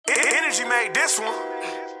Benji made this one.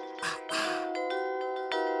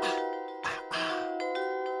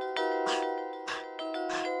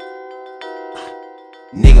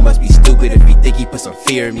 Nigga must be stupid if he think he put some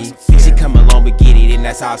fear in me. She come along but get it, and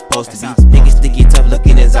that's how it's supposed to be. Niggas think he tough, look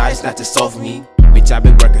in his eyes, not to solve for me. Bitch, I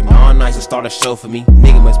been working all night to start a show for me.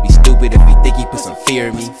 Nigga must be stupid if he think he put some fear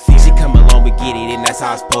in me. She come along but get it, and that's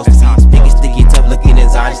how it's supposed to be. Niggas think he tough, look in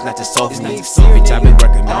his eyes, not to solve for me. Bitch, I been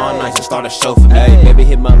working all night to start a show for me. Hey, baby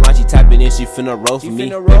hit my line, she tapping in, she finna roll for me.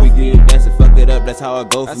 Baby get dancing, fuck it up, that's how I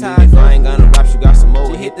go for me. If I ain't gonna rap, she got some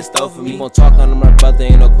more, hit the stove for me. Keep on talking to my brother,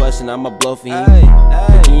 ain't no question, I'ma blow for him.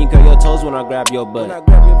 You ain't cut your toes when I grab your butt.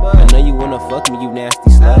 I know you wanna fuck me, you nasty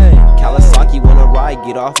slut. Kawasaki wanna ride,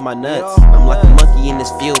 get off my nuts. I'm like a monkey in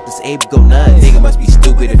this field, this ape go nuts. Nigga must be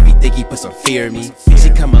stupid if he think he put some fear in me. She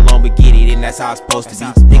come along but get it, and that's how it's supposed to be.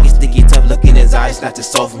 Niggas think he tough, look in his eyes, not to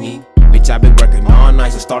solve for me. Bitch, I been working all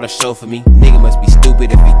night to start a show for me. Nigga must be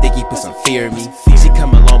stupid if he think he put some fear in me. She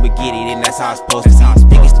come along but get it, and that's how it's supposed to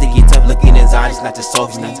be. Niggas think he tough, look in his eyes, not to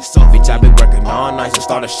solve for me. Bitch, I been working all night to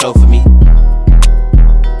start a show for me.